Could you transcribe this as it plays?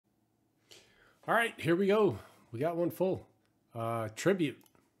All right, here we go. We got one full. Tribute.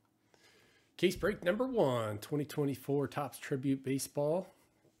 Case break number 1, 2024 Topps Tribute Baseball.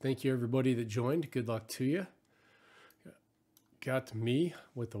 Thank you, everybody that joined. Good luck to you. Got me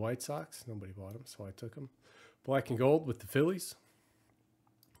with the White Sox. Nobody bought them, so I took them. Black and gold with the Phillies.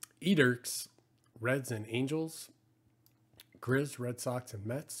 Edirks, Reds and Angels. Grizz, Red Sox and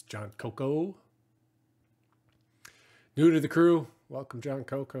Mets. John Coco. New to the crew. Welcome, John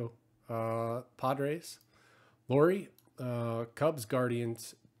Coco. Padres. Lori. Cubs,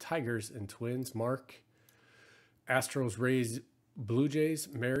 Guardians, Tigers, and Twins. Mark. Astros, Rays, Blue Jays.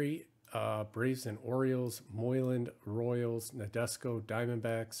 Mary. Braves and Orioles. Moyland, Royals. Nadesco,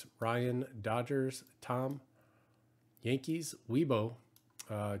 Diamondbacks. Ryan, Dodgers. Tom. Yankees. Weibo.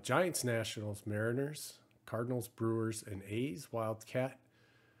 Giants, Nationals, Mariners. Cardinals, Brewers, and A's. Wildcat.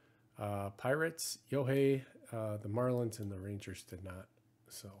 Pirates. Yohei. The Marlins and the Rangers did not.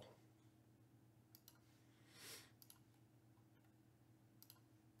 So.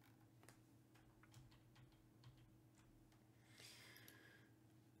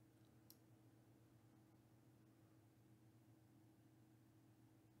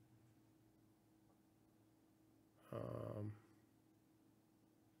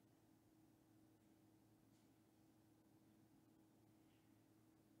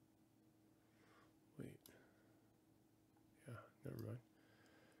 Wait. Yeah, never mind.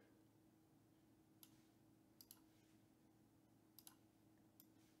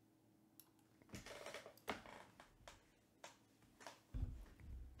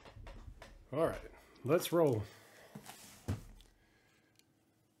 All right, let's roll.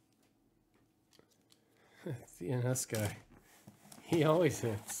 CNS guy. He always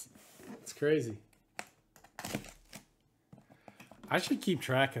hits. It's crazy. I should keep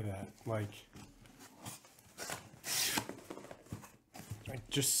track of that. Like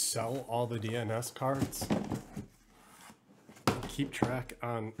just sell all the DNS cards. Keep track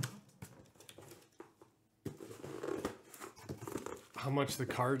on how much the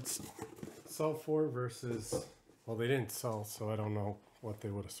cards sell for versus, well, they didn't sell, so I don't know what they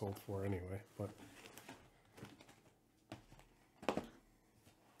would have sold for anyway, but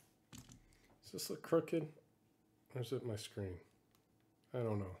does this look crooked? Or is it my screen? I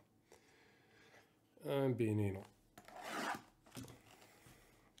don't know. I'm being anal.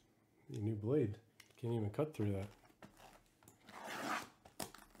 New blade. Can't even cut through that.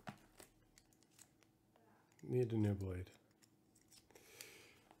 Need a new blade.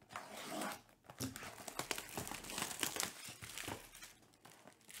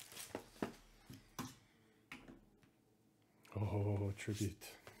 Oh, tribute.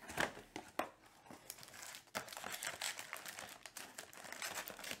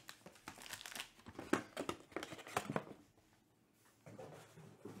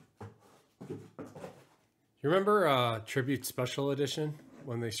 You remember Tribute Special Edition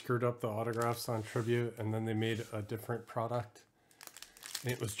when they screwed up the autographs on Tribute and then they made a different product?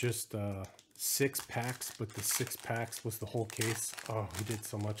 And it was just 6 packs, but the 6 packs was the whole case. Oh, we did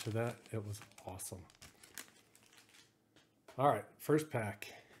so much of that. It was awesome. All right, first pack.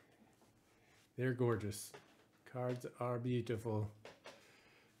 They're gorgeous. Cards are beautiful.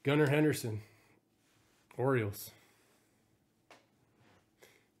 Gunnar Henderson, Orioles.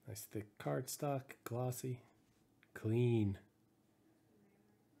 Nice thick cardstock, glossy, clean.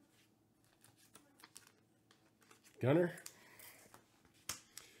 Gunnar.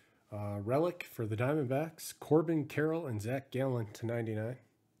 Relic for the Diamondbacks. Corbin Carroll and Zach Gallen /99.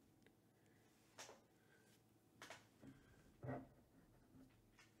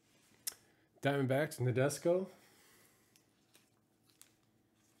 Diamondbacks, Nadesco.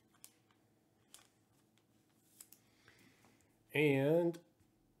 And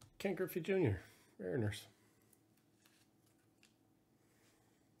Ken Griffey Jr., Mariners.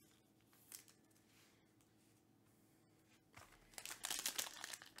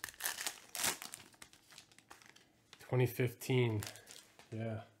 /2015.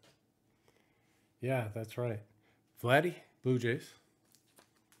 Yeah. Yeah, that's right. Vladdy, Blue Jays.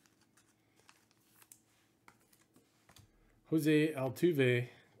 Jose Altuve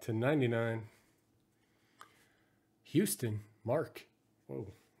 /99. Houston, Mark. Whoa,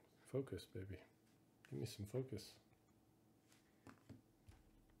 focus, baby. Give me some focus.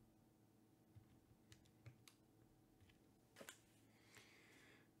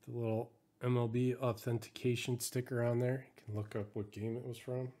 The little MLB authentication sticker on there. You can look up what game it was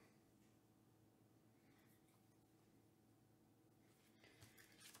from.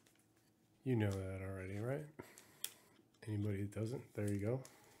 You know that already, right? Anybody that doesn't, there you go.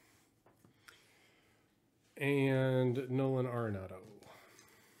 And Nolan Arenado.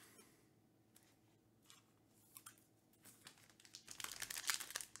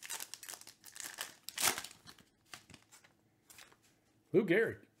 Lou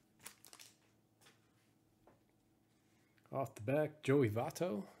Gehrig. Off the back, Joey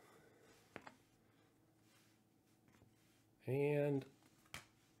Votto. And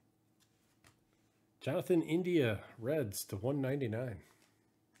Jonathan India, Reds to 199.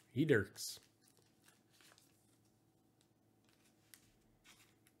 Edirks.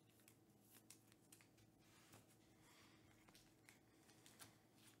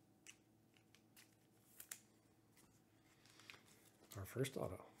 Our first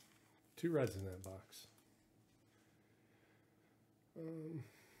auto. 2 Reds in that box. Do that.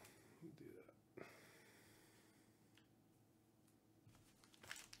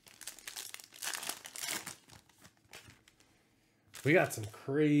 We got some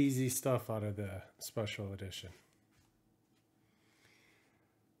crazy stuff out of the special edition.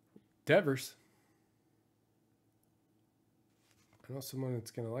 Devers. I know someone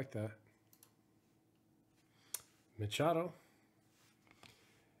that's going to like that. Machado.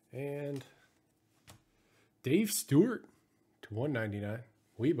 And Dave Stewart to 199.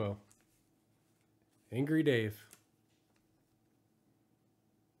 Weibo. Angry Dave.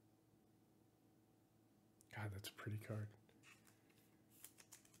 God, that's a pretty card.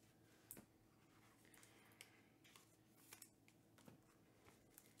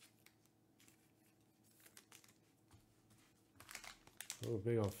 Oh,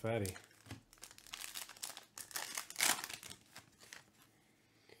 big old fatty.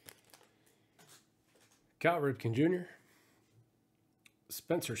 Cal Ripken Jr.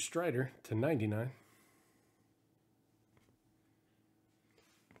 Spencer Strider to 99.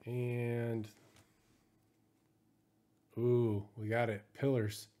 And, ooh, we got it.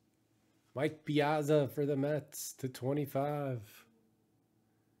 Pillars. Mike Piazza for the Mets to 25.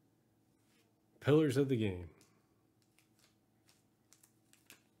 Pillars of the game.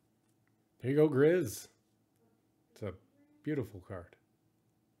 There you go, Grizz. It's a beautiful card.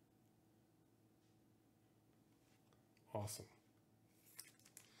 Awesome.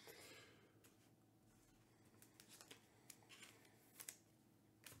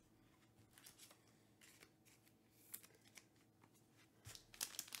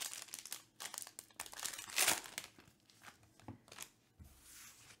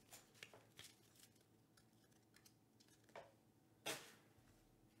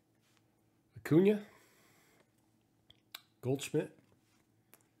 Acuna, Goldschmidt,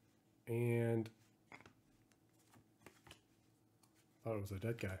 and thought it was a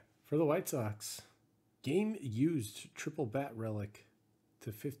dead guy. For the White Sox, game used triple bat relic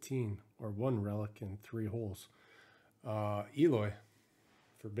to 15, or 1 relic in 3 holes. Eloy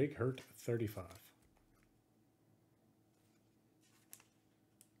for Big Hurt 35.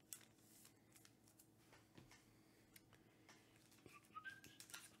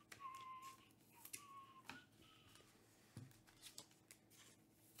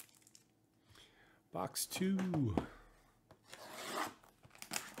 Box 2.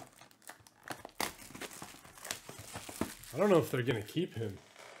 I don't know if they're going to keep him.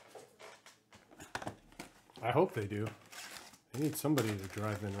 I hope they do. They need somebody to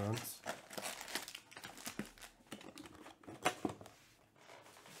drive in runs.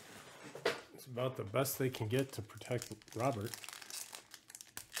 It's about the best they can get to protect Robert.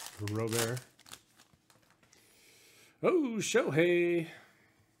 Robert. Oh, Shohei.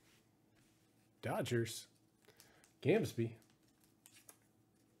 Dodgers. Gamsby.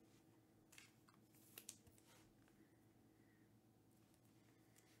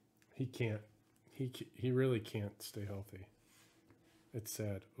 He can't. He really can't stay healthy. It's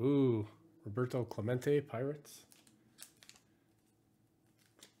sad. Ooh, Roberto Clemente, Pirates.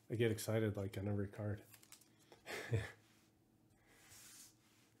 I get excited like on every card.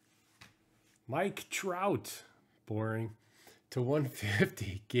 Mike Trout, boring, to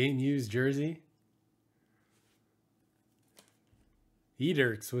 150. Game used jersey.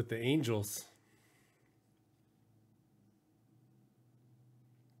 Edirks with the Angels.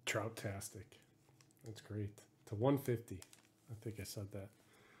 Trout-tastic. That's great. To 150. I think I said that.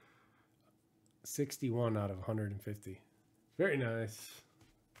 61 out of 150. Very nice.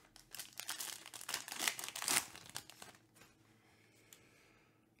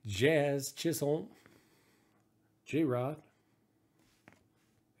 Jazz Chisholm. J-Rod.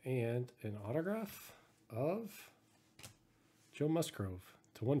 And an autograph of Joe Musgrove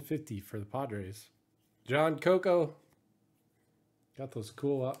to 150 for the Padres. John Coco. Got those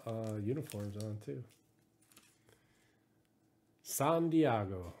cool uniforms on too. San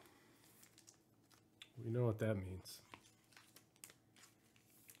Diego. We know what that means.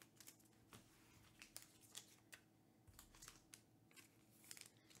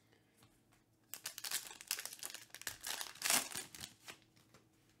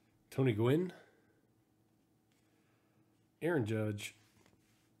 Tony Gwynn. Aaron Judge.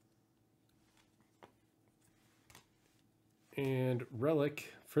 And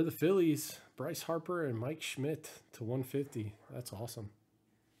relic for the Phillies, Bryce Harper and Mike Schmidt to 150. That's awesome.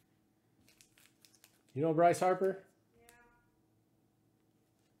 You know Bryce Harper? Yeah.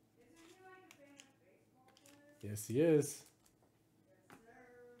 Isn't he like a famous baseball player? Yes, he is.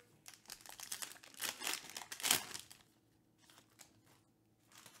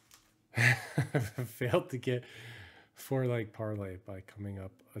 Yes, sir. Failed to get 4-leg parlay by coming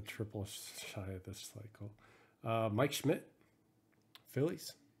up a triple shy of this cycle. Mike Schmidt,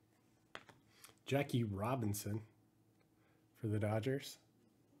 Phillies. Jackie Robinson for the Dodgers.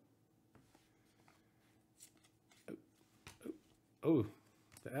 Oh,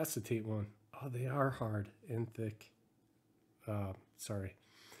 the acetate one. Oh, they are hard and thick. Sorry,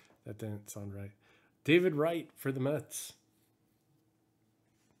 that didn't sound right. David Wright for the Mets.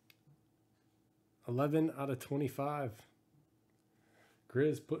 11 out of 25.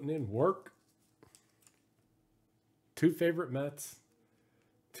 Grizz putting in work. 2 favorite Mets.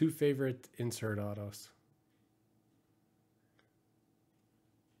 2 favorite insert autos.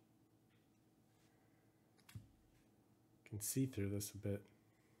 Can see through this a bit.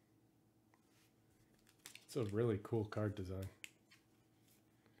 It's a really cool card design.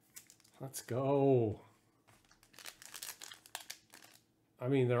 Let's go. I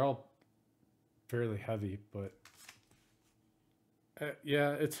mean, they're all fairly heavy, but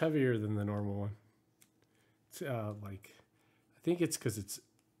yeah, it's heavier than the normal one. It's like, I think it's because it's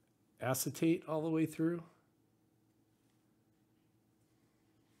acetate all the way through.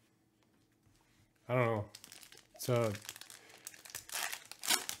 I don't know. It's a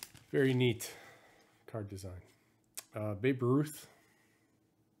very neat card design. Babe Ruth,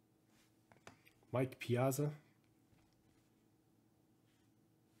 Mike Piazza,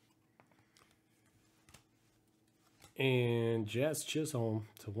 and Jazz Chisholm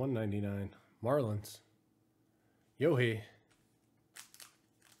to 199. Marlins, Yohei.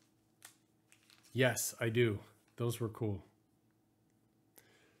 Yes, I do. Those were cool.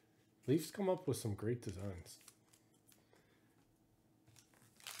 Leafs come up with some great designs.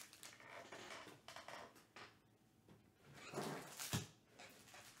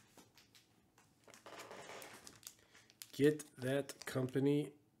 Get that company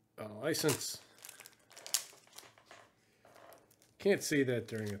a license. Can't say that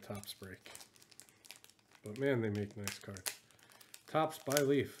during a Topps break. But man, they make nice cards. Topps by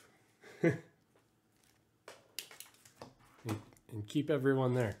Leaf. And keep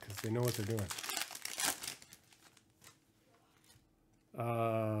everyone there because they know what they're doing.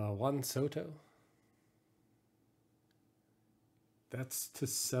 Juan Soto. That's to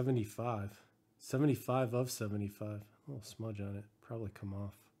 75. 75 of 75. A little smudge on it. Probably come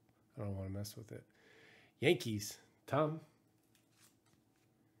off. I don't want to mess with it. Yankees. Tom.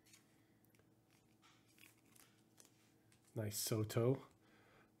 Nice Soto.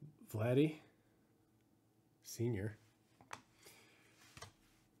 Vladdy. Senior.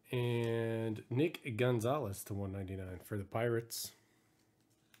 And Nick Gonzalez to 199 for the Pirates.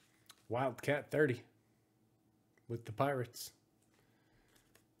 Wildcat 30 with the Pirates.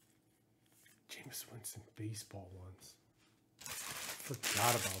 Jameis Winston baseball ones.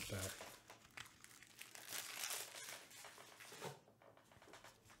 Forgot about that.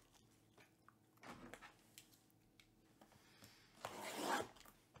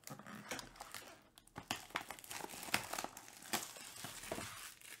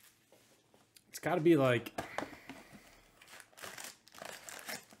 It's got to be like,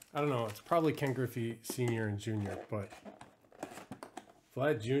 I don't know, it's probably Ken Griffey Sr. and Jr., but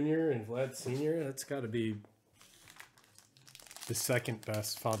Vlad Jr. and Vlad Sr., that's got to be the second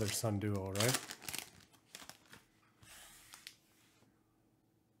best father-son duo, right?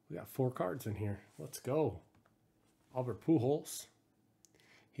 We got 4 cards in here. Let's go. Albert Pujols.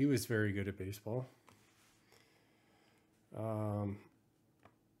 He was very good at baseball. Is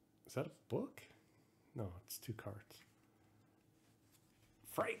that a book? No, it's 2 cards.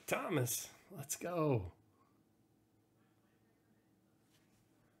 Frank Thomas. Let's go.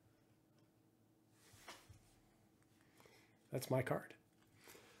 That's my card.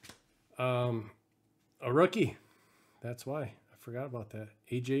 A rookie. That's why. I forgot about that.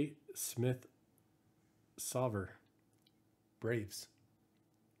 AJ Smith Sauver. Braves.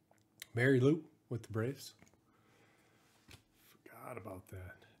 Mary Lou with the Braves. Forgot about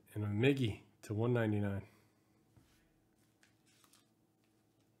that. And a Miggy to 199.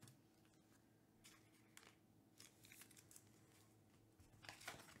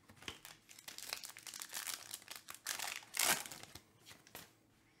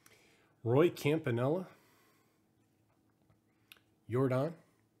 Roy Campanella. Jordan.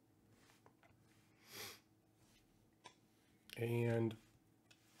 And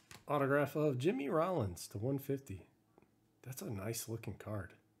autograph of Jimmy Rollins to 150. That's a nice looking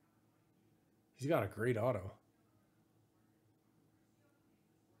card. He's got a great auto.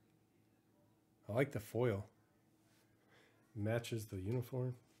 I like the foil. Matches the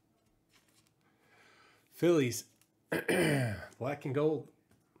uniform. Phillies. Black and gold.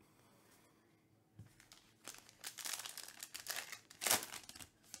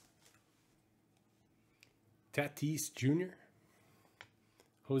 Tatis Jr.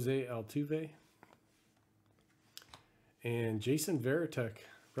 Jose Altuve. And Jason Varitek,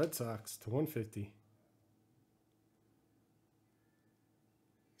 Red Sox to 150.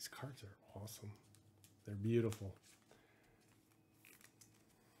 These cards are awesome. They're beautiful.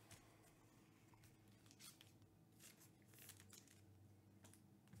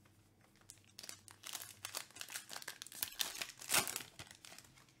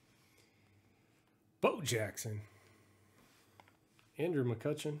 Bo Jackson. Andrew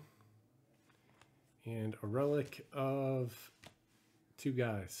McCutchen. And a relic of two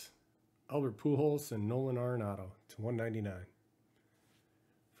guys. Albert Pujols and Nolan Arenado to 199.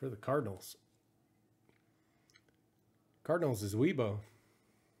 For the Cardinals. Cardinals is Weibo.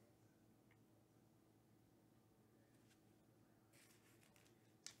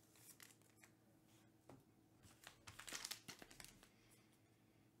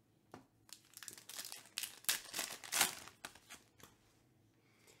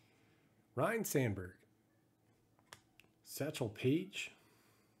 Ryan Sandberg. Satchel Paige.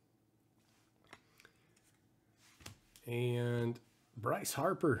 And Bryce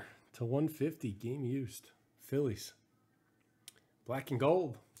Harper to 150. Game used. Phillies. Black and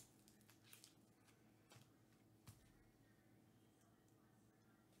gold.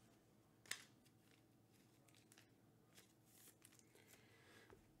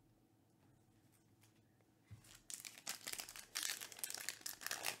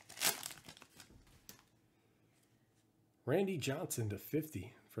 Randy Johnson to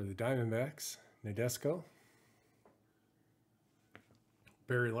 50 for the Diamondbacks. Nadesco.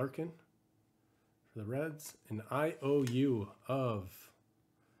 Barry Larkin for the Reds. An IOU of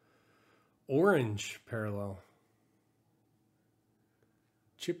orange parallel.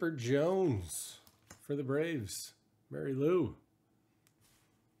 Chipper Jones for the Braves. Mary Lou.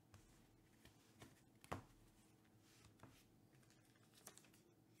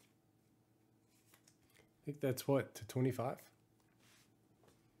 I think that's what, to 25?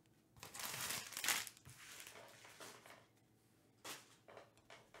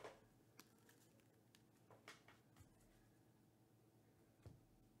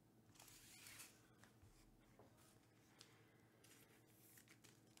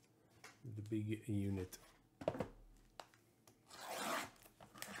 The big unit.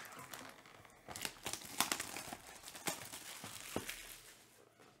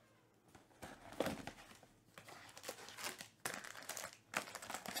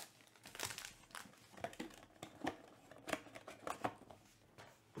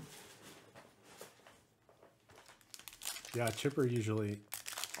 Yeah, Chipper usually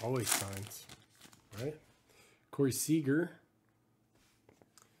always signs, right? Corey Seager,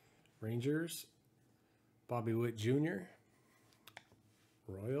 Rangers. Bobby Witt Jr.,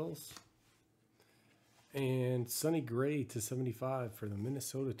 Royals. And Sonny Gray to 75 for the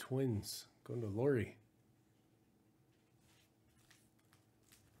Minnesota Twins. Going to Lori.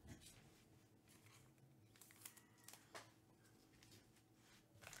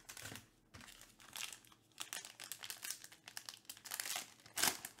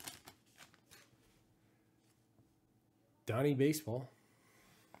 Donnie Baseball.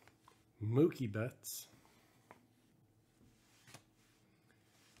 Mookie Betts.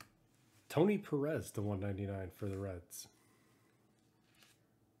 Tony Perez to 199 for the Reds.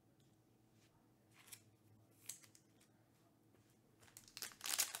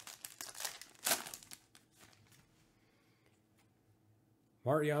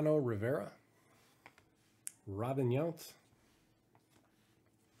 Mariano Rivera. Robin Yount.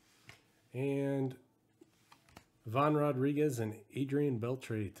 And Von Rodriguez and Adrian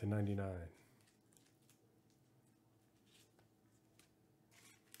Beltre to 99.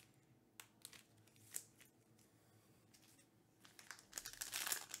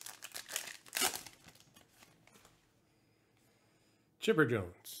 Chipper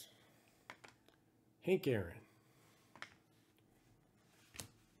Jones. Hank Aaron.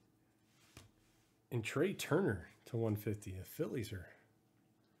 And Trey Turner to 150. The Phillies are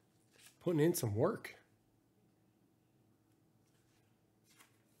putting in some work.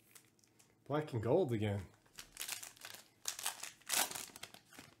 Black and gold again.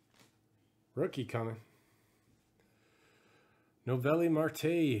 Rookie coming. Novelli Marte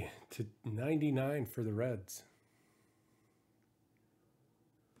to 99 for the Reds.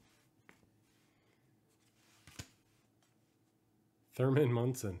 Thurman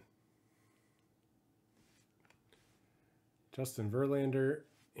Munson. Justin Verlander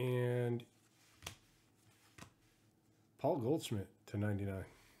and Paul Goldschmidt to 99.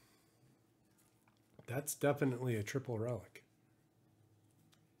 That's definitely a triple relic.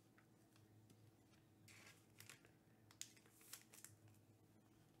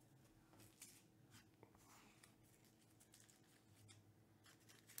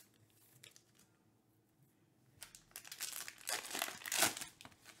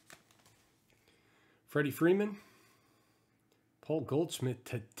 Freddie Freeman, Paul Goldschmidt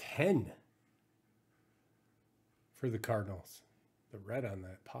to 10 for the Cardinals. The red on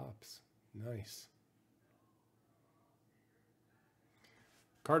that pops. Nice.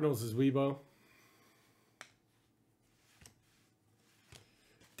 Cardinals is Weibo.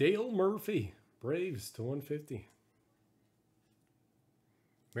 Dale Murphy, Braves to 150.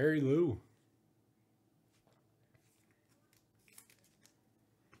 Mary Lou.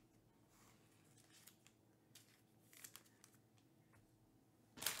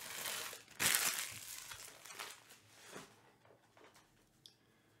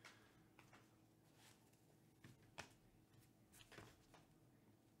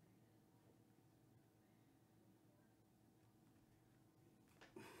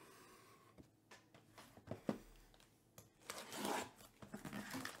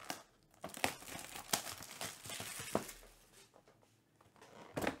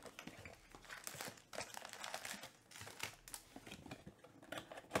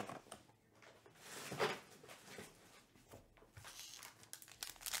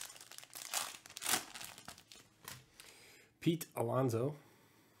 Pete Alonso,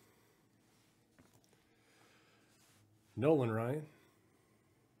 Nolan Ryan,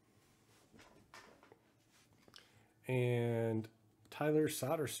 and Tyler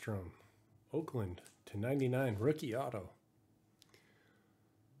Soderstrom, Oakland to 99, rookie auto.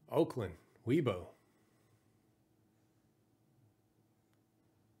 Oakland, Weibo.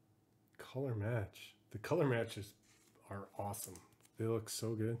 Color match. The color matches are awesome. They look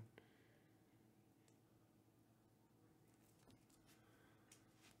so good.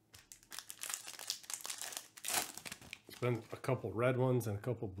 Been a couple red ones and a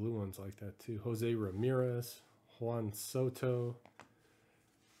couple blue ones like that too. Jose Ramirez, Juan Soto.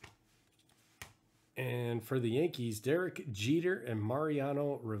 And for the Yankees, Derek Jeter and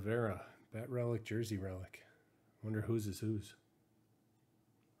Mariano Rivera. Bat relic, jersey relic. Wonder whose is whose.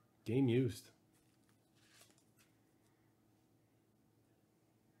 Game used.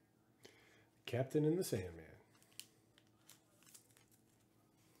 Captain in the Sandman.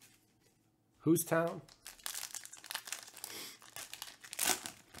 Whose town?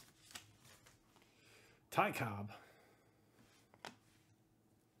 Ty Cobb,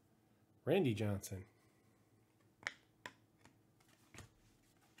 Randy Johnson,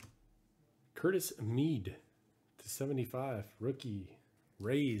 Curtis Mead to 75, rookie,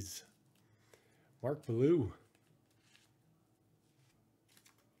 Rays, Mark Blue,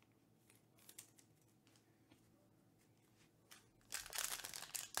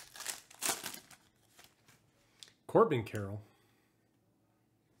 Corbin Carroll,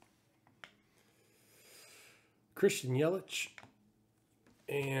 Christian Yelich,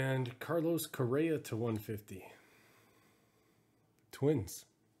 and Carlos Correa to 150. Twins.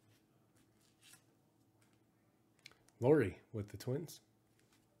 Lori with the Twins.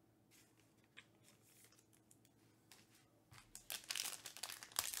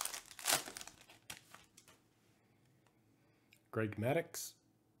 Greg Maddux.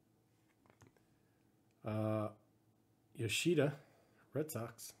 Yoshida, Red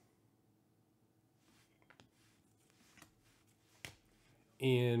Sox.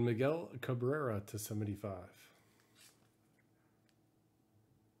 And Miguel Cabrera to 75.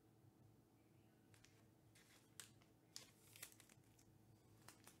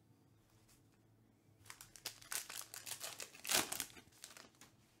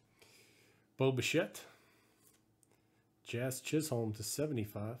 Bo Bichette. Jazz Chisholm to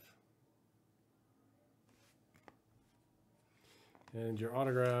 75. And your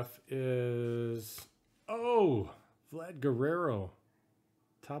autograph is, oh, Vlad Guerrero.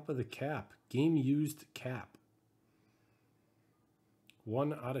 Top of the cap. Game used cap.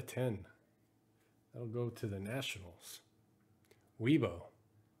 1 out of 10. That'll go to the Nationals. Weibo.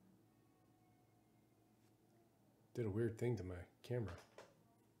 Did a weird thing to my camera.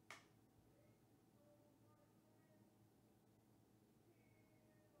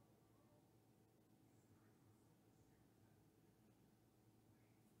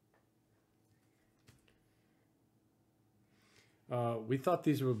 We thought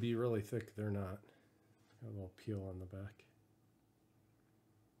these would be really thick. They're not. Got a little peel on the back.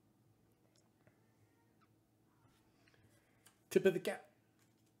 Tip of the cap.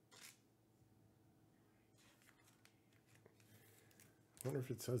 I wonder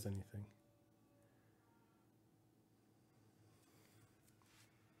if it says anything.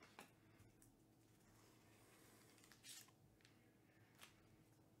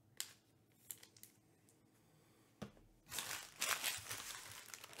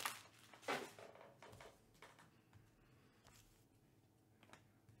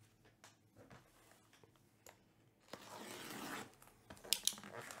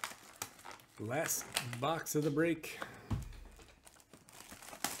 Last box of the break.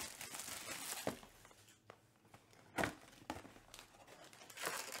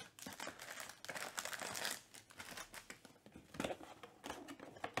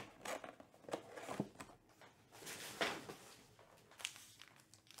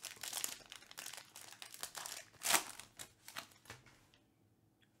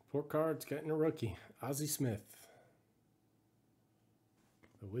 Four cards, getting a rookie. Ozzie Smith.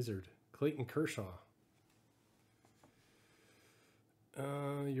 The Wizard. Clayton Kershaw.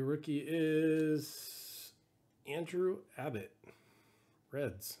 Your rookie is Andrew Abbott.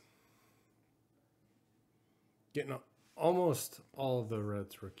 Reds. Getting almost all of the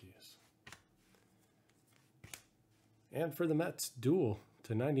Reds rookies. And for the Mets, dual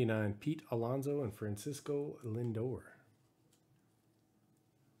to 99, Pete Alonso and Francisco Lindor.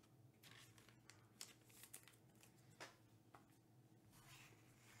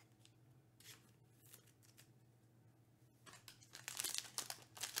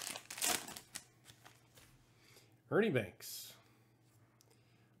 Ernie Banks.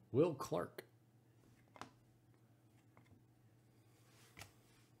 Will Clark.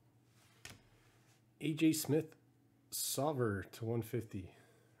 AJ Smith. Sauver to 150.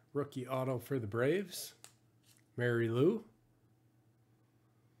 Rookie auto for the Braves. Mary Lou.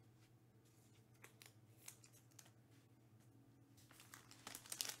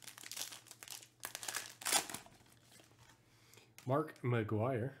 Mark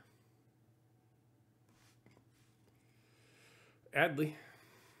McGuire. Adley.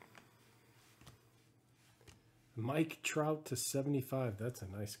 Mike Trout to 75. That's a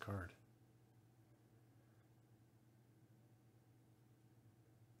nice card.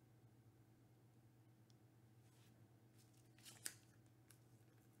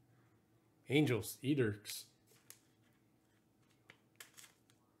 Angels, Ederks.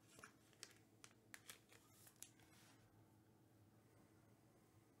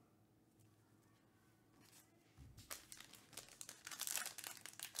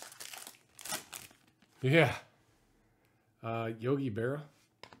 Yeah. Yogi Berra.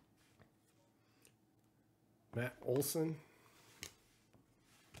 Matt Olson.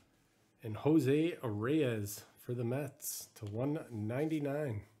 And Jose Reyes for the Mets to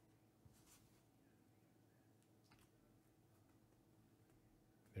 199.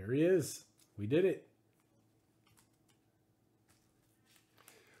 There he is. We did it.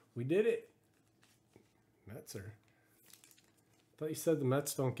 We did it. Mets are. I thought you said the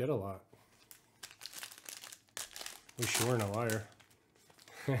Mets don't get a lot. Wish you weren't a liar.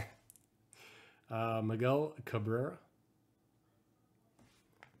 Miguel Cabrera.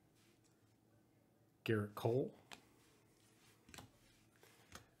 Garrett Cole.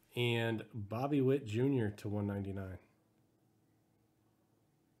 And Bobby Witt Jr. to 199.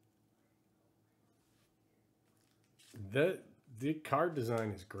 The card design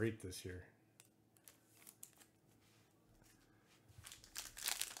is great this year.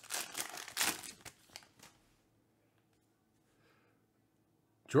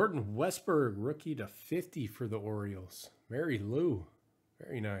 Jordan Westburg, rookie to 50 for the Orioles. Mary Lou.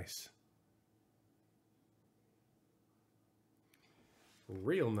 Very nice.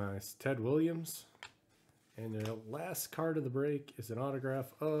 Real nice. Ted Williams. And the last card of the break is an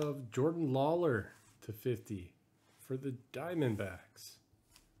autograph of Jordan Lawler to 50 for the Diamondbacks.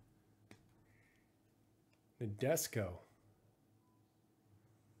 Nadesco.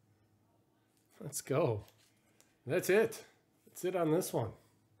 Let's go. That's it. That's it on this one.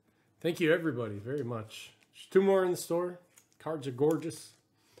 Thank you, everybody, very much. There's 2 more in the store. Cards are gorgeous.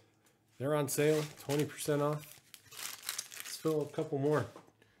 They're on sale, 20% off. Let's fill a couple more.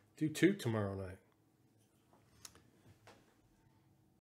 Do 2 tomorrow night.